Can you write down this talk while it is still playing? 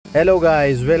Hello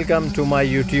guys, welcome to my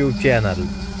YouTube channel.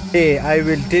 Today I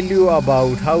will tell you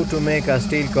about how to make a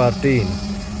steel curtain.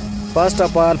 First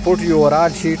of all, put your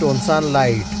art sheet on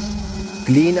sunlight.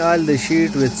 Clean all the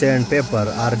sheet with sandpaper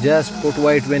or just put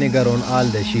white vinegar on all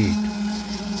the sheet.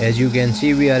 As you can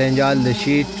see, we arrange all the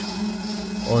sheet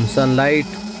on sunlight.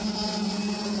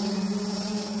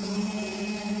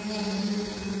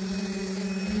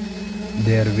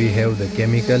 There we have the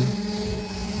chemical.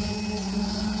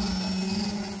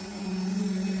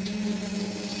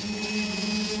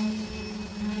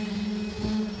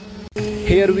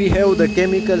 Here we have the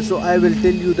chemical, so I will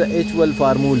tell you the H12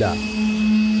 formula.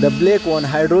 The black one,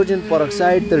 hydrogen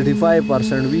peroxide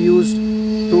 35%, we used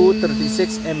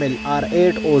 236 ml or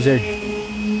 8 OZ.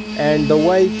 And the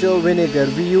white vinegar,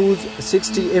 we use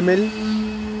 60 ml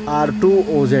or 2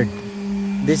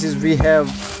 OZ. This is, we have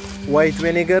white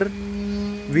vinegar,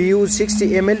 we use 60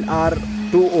 ml or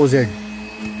 2 OZ.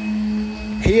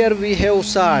 Here we have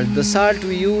salt. The salt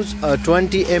we use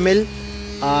 20 ml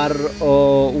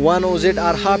or 1 OZ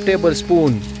or half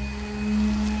tablespoon.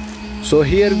 So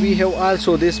here we have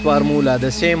also this formula,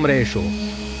 the same ratio.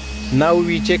 Now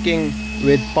we checking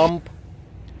with pump.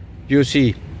 You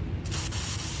see,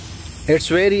 it's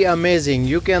very amazing.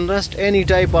 You can rust any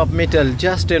type of metal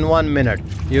just in 1 minute.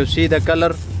 You see the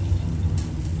color?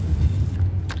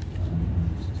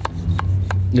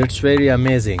 It's very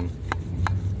amazing.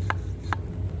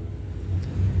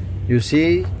 You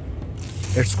see,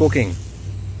 it's cooking.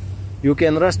 You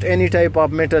can rust any type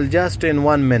of metal just in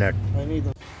 1 minute.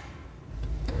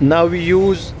 Now we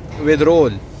use with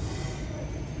roll.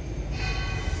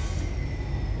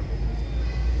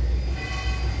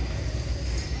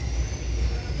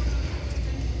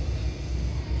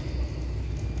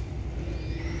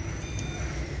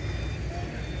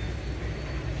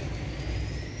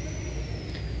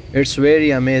 It's very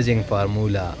amazing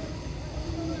formula.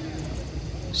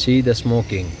 See the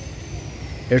smoking.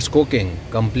 It's cooking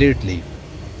completely.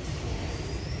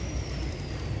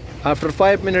 After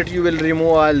 5 minutes you will remove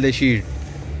all the sheet.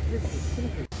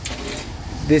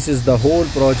 This is the whole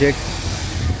project.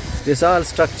 This all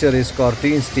structure is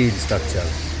Corten Steel structure.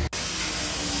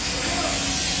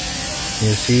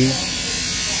 You see.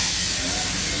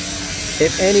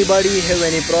 If anybody have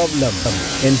any problem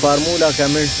in formula,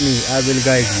 comment me, I will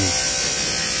guide you.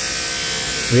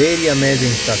 Very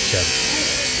amazing structure.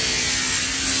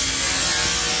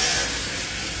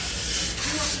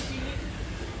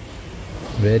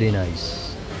 Very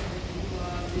nice.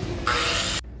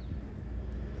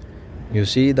 You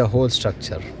see the whole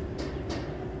structure.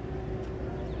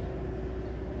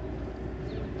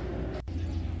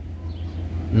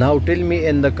 Now tell me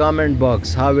in the comment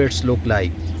box how it's look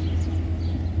like.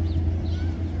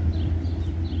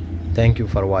 Thank you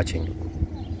for watching.